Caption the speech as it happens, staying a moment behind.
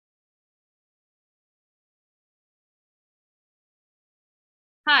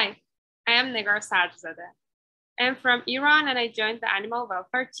Hi, I am Negar Sajzadeh. I am from Iran and I joined the animal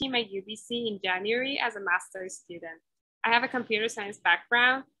welfare team at UBC in January as a master's student. I have a computer science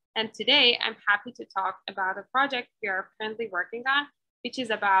background, and today I'm happy to talk about a project we are currently working on, which is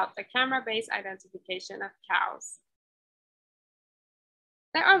about the camera-based identification of cows.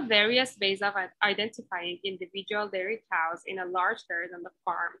 There are various ways of identifying individual dairy cows in a large herd on the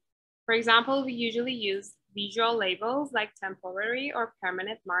farm. For example, we usually use visual labels like temporary or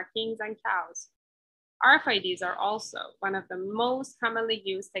permanent markings on cows. RFIDs are also one of the most commonly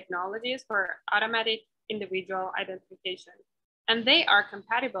used technologies for automatic individual identification, and they are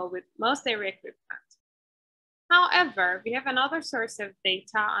compatible with most dairy equipment. However, we have another source of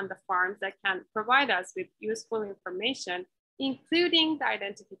data on the farms that can provide us with useful information, including the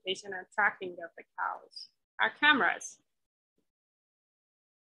identification and tracking of the cows, our cameras.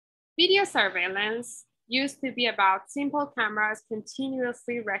 Video surveillance used to be about simple cameras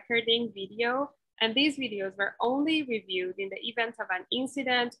continuously recording video, and these videos were only reviewed in the event of an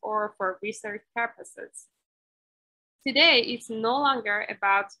incident or for research purposes. Today, it's no longer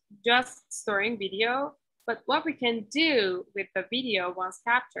about just storing video, but what we can do with the video once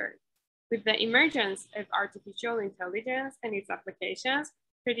captured. With the emergence of artificial intelligence and its applications,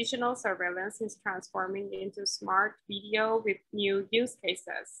 traditional surveillance is transforming into smart video with new use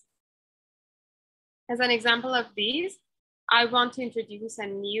cases. As an example of these, I want to introduce a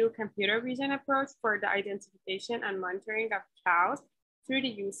new computer vision approach for the identification and monitoring of cows through the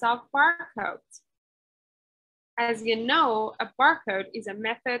use of barcodes. As you know, a barcode is a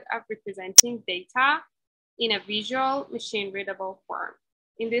method of representing data in a visual, machine-readable form.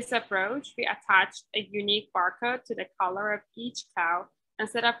 In this approach, we attached a unique barcode to the collar of each cow and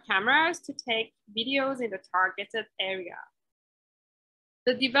set up cameras to take videos in the targeted area.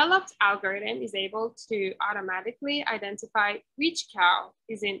 The developed algorithm is able to automatically identify which cow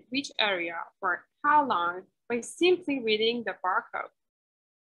is in which area for how long by simply reading the barcode.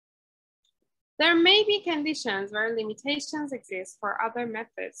 There may be conditions where limitations exist for other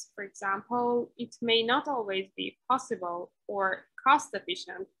methods. For example, it may not always be possible or cost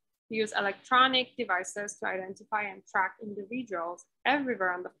efficient to use electronic devices to identify and track individuals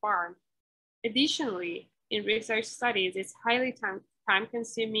everywhere on the farm. Additionally, in research studies, it's highly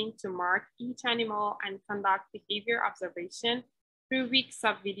time-consuming to mark each animal and conduct behavior observation through weeks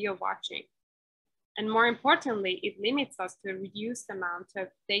of video watching. And more importantly, it limits us to a reduced amount of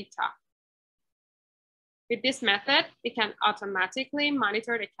data. With this method, we can automatically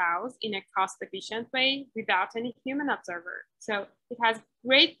monitor the cows in a cost-efficient way without any human observer. So it has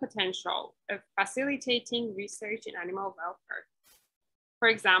great potential of facilitating research in animal welfare. For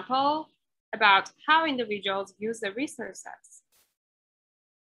example, about how individuals use the resources.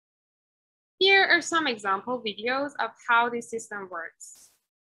 Here are some example videos of how this system works.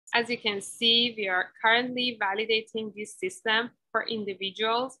 As you can see, we are currently validating this system for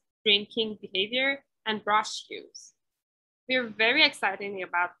individuals' drinking behavior and brush use. We're very excited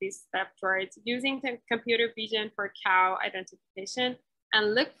about this step towards using the computer vision for cow identification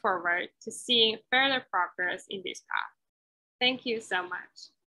and look forward to seeing further progress in this path. Thank you so much.